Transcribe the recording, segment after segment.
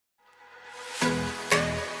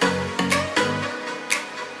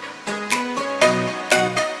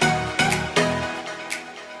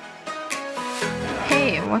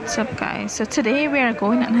What's up, guys? So today we are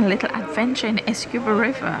going on a little adventure in Essequibo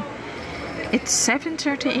River. It's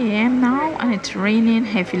 7:30 a.m. now and it's raining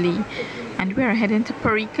heavily, and we are heading to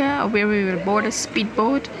Bartica, where we will board a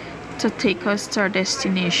speedboat to take us to our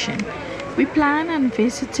destination. We plan on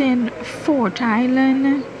visiting Fort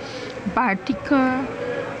Island, Bartica,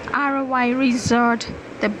 ROI Resort,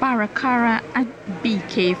 the Barakara and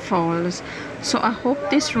BK Falls. So I hope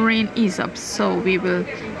this rain is up so we will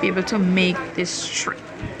be able to make this trip.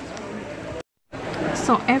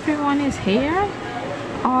 So everyone is here,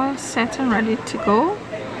 all set and ready to go,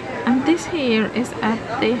 and this here is at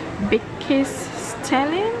the BK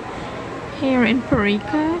Stelling here in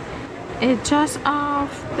Bartica. It's just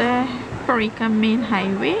off the Bartica main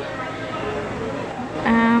highway.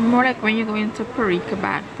 More like when you go into Bartica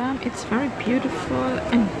back then. It's very beautiful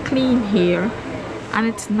and clean here, and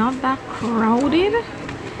it's not that crowded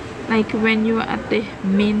like when you're at the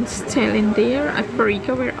main Stelling there at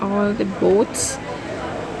Bartica, where all the boats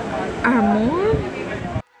are more.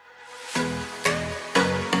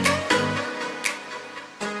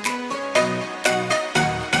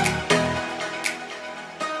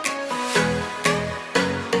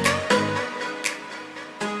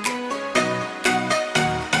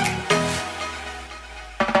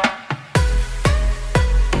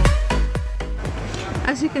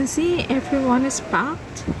 As you can see, everyone is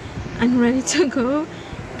packed and ready to go.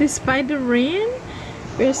 Despite the rain,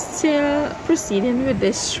 we're still proceeding with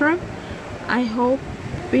this trip. I hope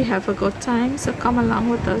we have a good time, so come along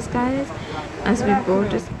with us, guys, as we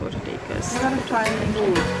board this boat to take us.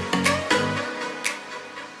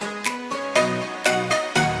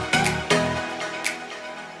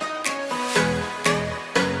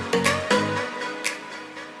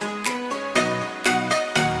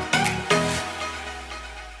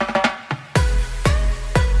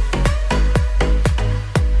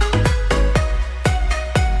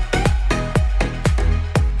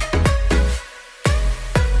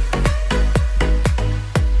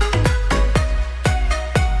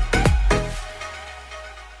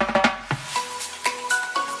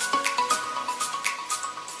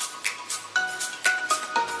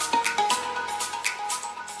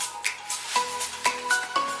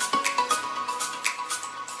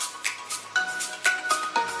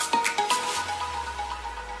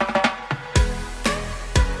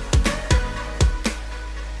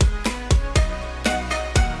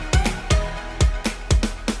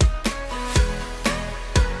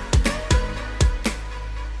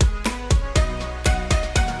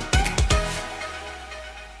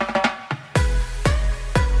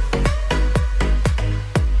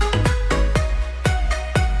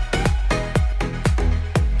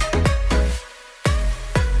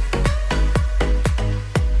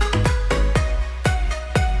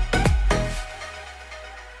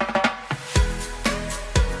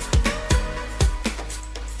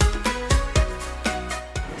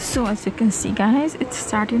 So as you can see, guys, it's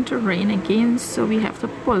starting to rain again, so we have to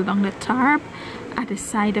pull down the tarp at the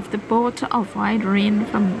side of the boat to avoid rain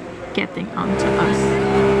from getting onto us.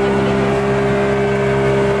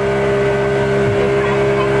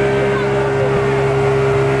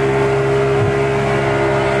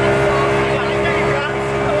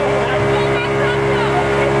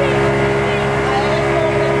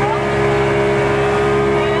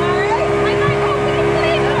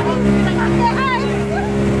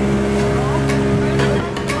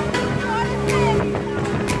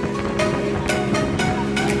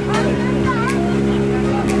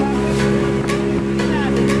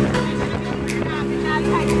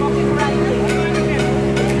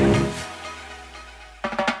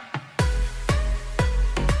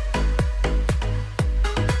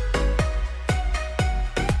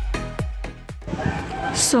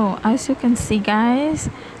 So as you can see, guys,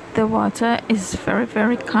 the water is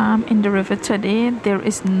very calm in the river today. There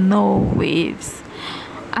is no waves.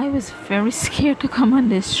 I was very scared to come on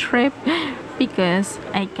this trip because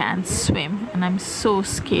I can't swim and I'm so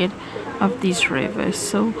scared of these rivers.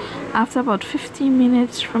 So after about 15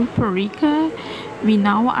 minutes from Bartica, we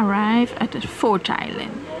now arrive at Fort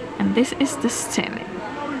Island, and this is the Stelling,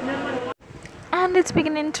 and it's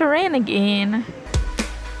beginning to rain again.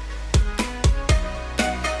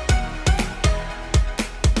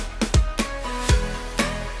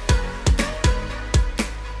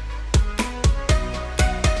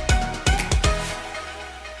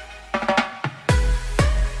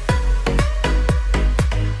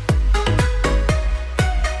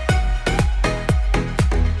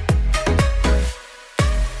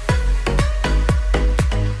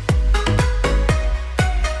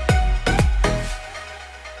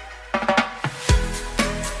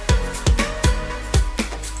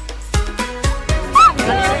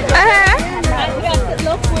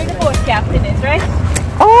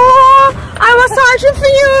 good for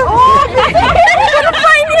you. Oh, I'm gonna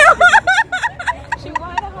find you. She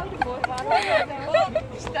wanted to hold the boat on.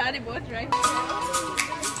 Start the boat right.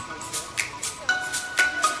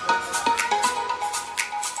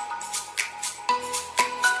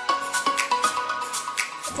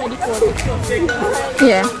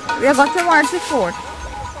 Yeah, we are going towards the fort.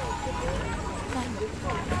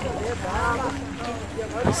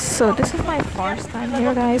 So this is my first time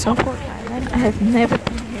here, guys, on Fort Island. I have never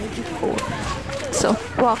been here before. So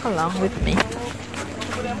walk along with me.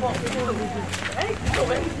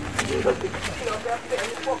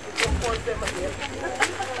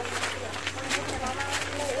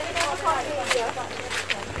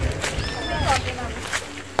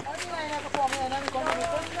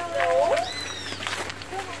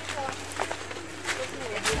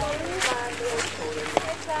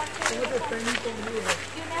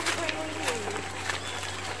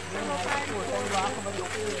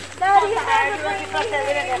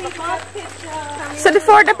 So the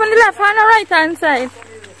fort up on the left hand or right hand side?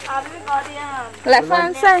 Left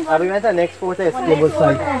hand side. We went to the next fort, Essequibo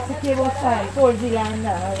side. Essequibo side, Fort Zealand.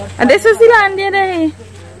 And this is the land there.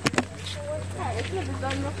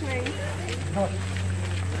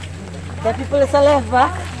 The people is a left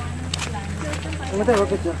back. I'm going to take a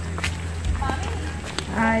picture.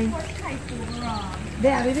 Hi.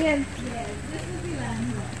 There, Vivian.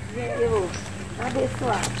 This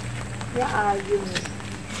one. Where are you?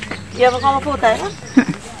 You ever come to Fort Island?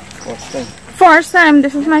 First time.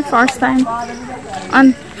 This is my first time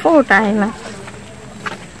on Fort Island.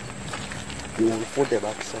 You have a fort there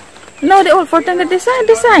back, sir. No, the old fort on this side.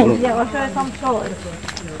 This side. Yeah, we'll show you some shores.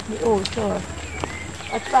 The old shore.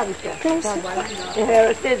 That's Bartica. The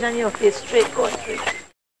heritage and your face straight country.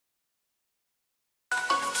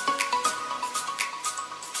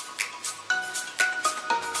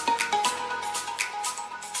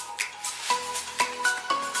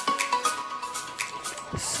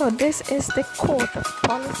 So this is the Court of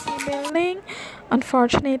Policy building.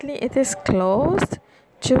 Unfortunately, it is closed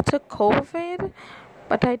due to COVID.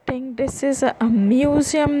 But I think this is a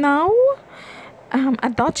museum now, a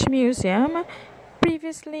Dutch museum.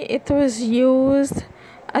 Previously, it was used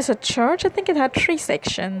as a church. I think it had 3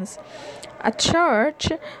 sections. A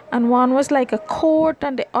church, and one was like a court,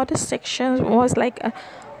 and the other section was like a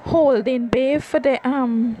holding bay for the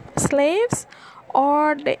slaves.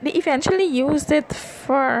 Or they eventually used it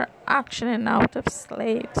for auctioning out of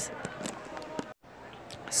slaves.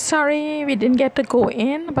 Sorry we didn't get to go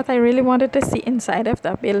in, but I really wanted to see inside of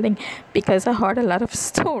that building because I heard a lot of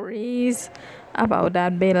stories about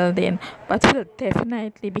that building. But we'll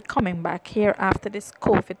definitely be coming back here after this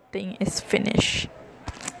COVID thing is finished.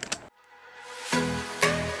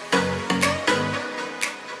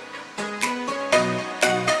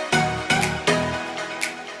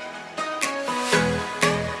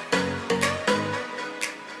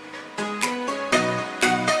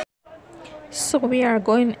 So we are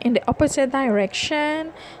going in the opposite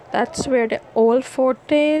direction. That's where the old fort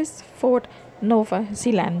is, Fort Nova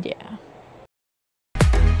Zealandia.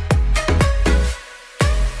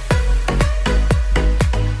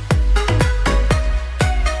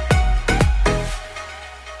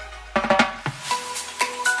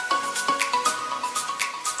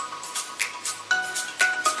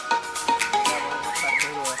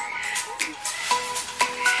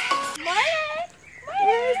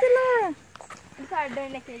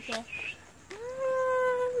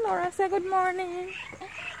 Laura, say good morning.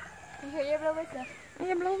 Your blå whistle.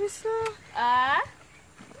 Your blå whistle.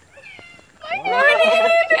 Morning!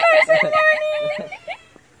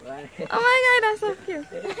 Morning! Oh my god, that's so cute.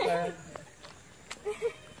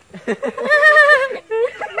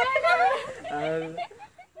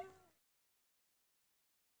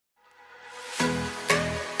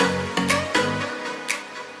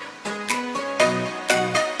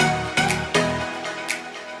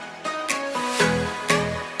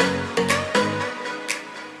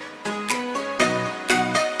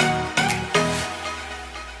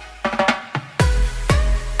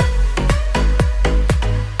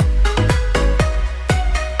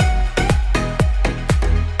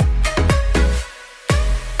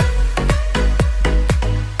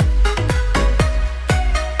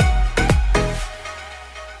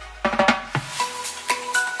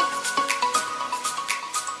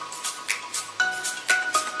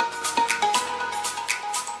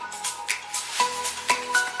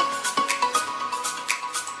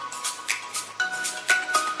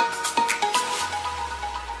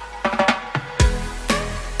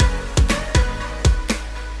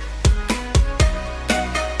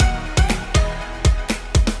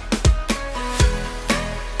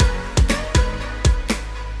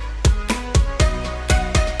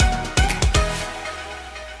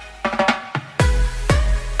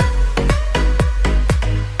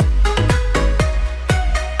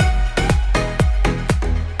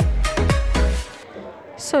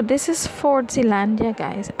 So this is Fort Zeelandia,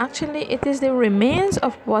 guys. Actually, it is the remains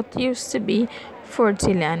of what used to be Fort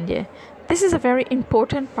Zeelandia. This is a very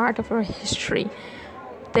important part of our history.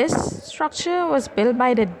 This structure was built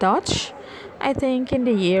by the Dutch, I think in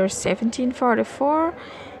the year 1744.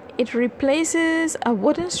 It replaces a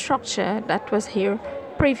wooden structure that was here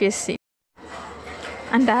previously.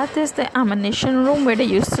 And that is the ammunition room where they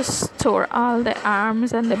used to store all the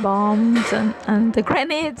arms and the bombs and the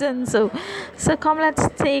grenades and so come, let's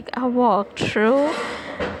take a walk through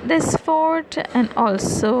this fort and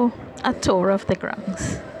also a tour of the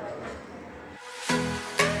grounds.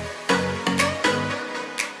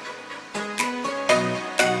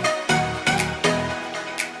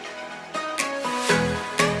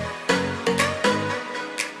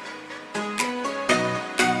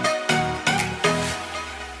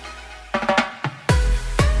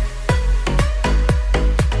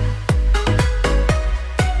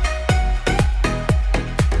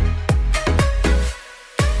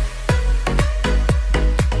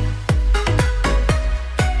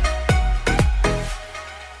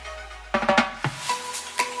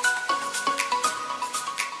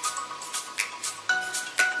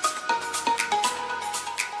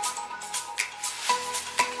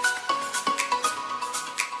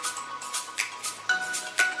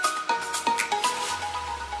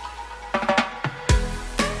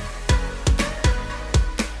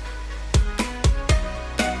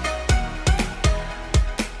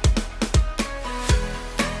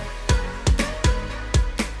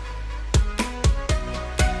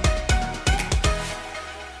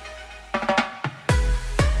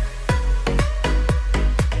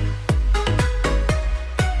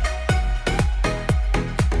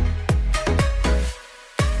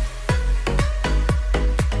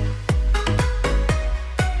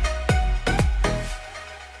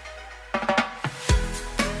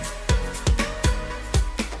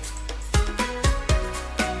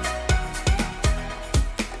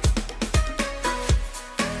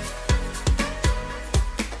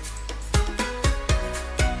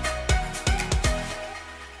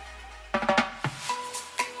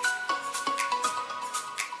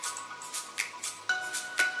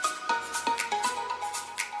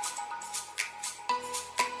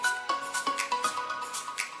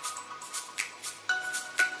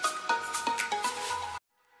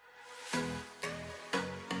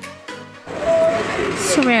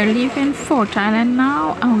 So we are leaving Fort Island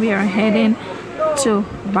now and we are heading to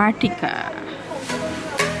Bartica.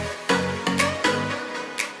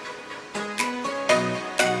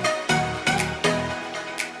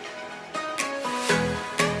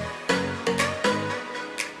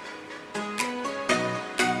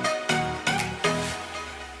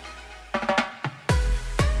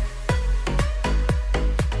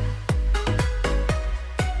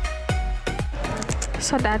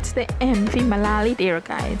 So that's the MV Malali there,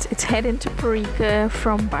 guys. It's heading to Parika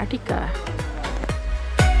from Bartica.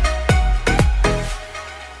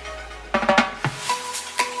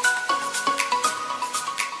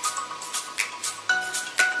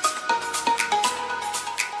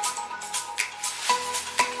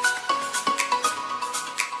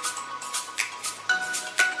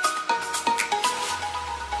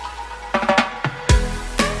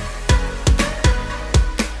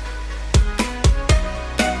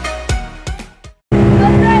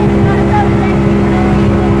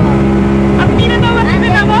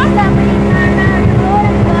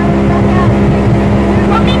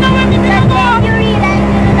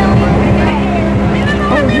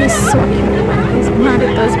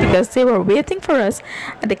 Because they were waiting for us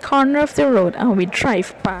at the corner of the road and we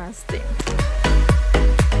drive past them.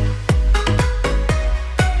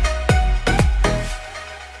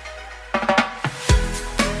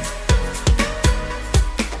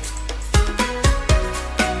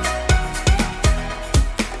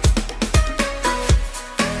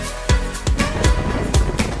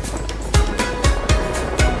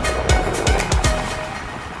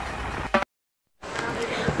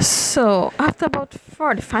 So after about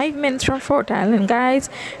 45 minutes from Fort Island, guys,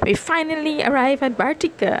 we finally arrive at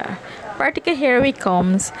Bartica. Bartica, here we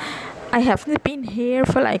comes. I haven't been here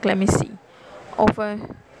for like, let me see, over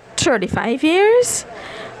 35 years.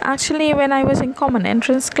 Actually, when I was in common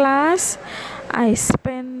entrance class, I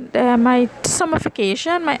spent my summer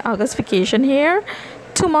vacation, my August vacation here.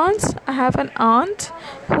 2 months. I have an aunt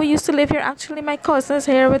who used to live here. Actually, my cousins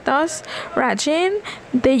here with us, Rajin,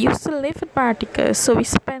 they used to live at Bartica, so we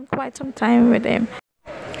spent quite some time with them.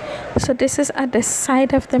 So this is at the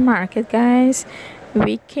side of the market, guys.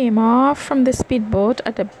 We came off from the speedboat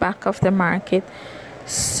at the back of the market.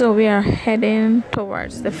 So we are heading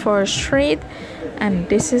towards the First Street, and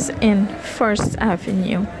this is in First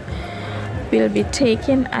Avenue. We'll be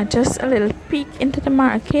taking just a little peek into the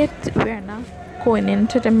market. We're not going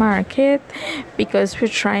into the market because we're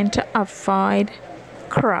trying to avoid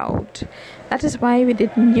crowd. That is why we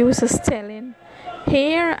didn't use a stelling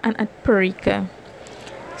here and at Bartica.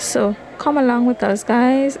 So come along with us,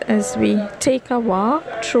 guys, as we take a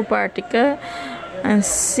walk through Bartica and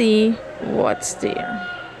see what's there.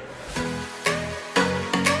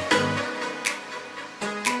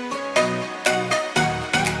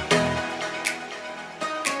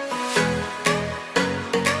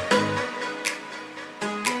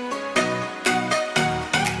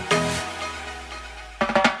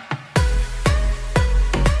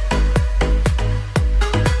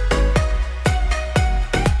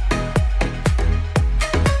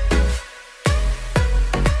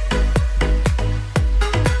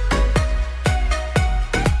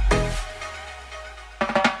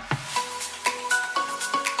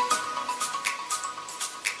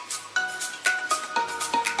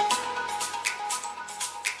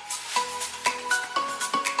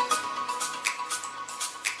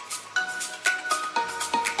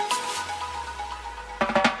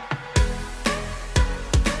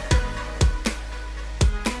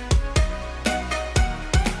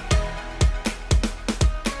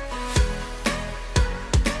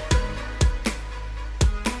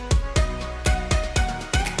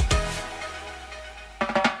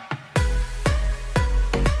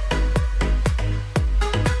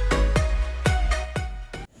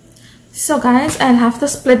 So guys, I'll have to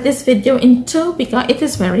split this video in two because it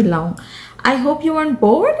is very long. I hope you weren't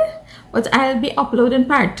bored, but I'll be uploading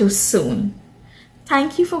part 2 soon.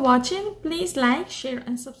 Thank you for watching. Please like, share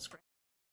and subscribe.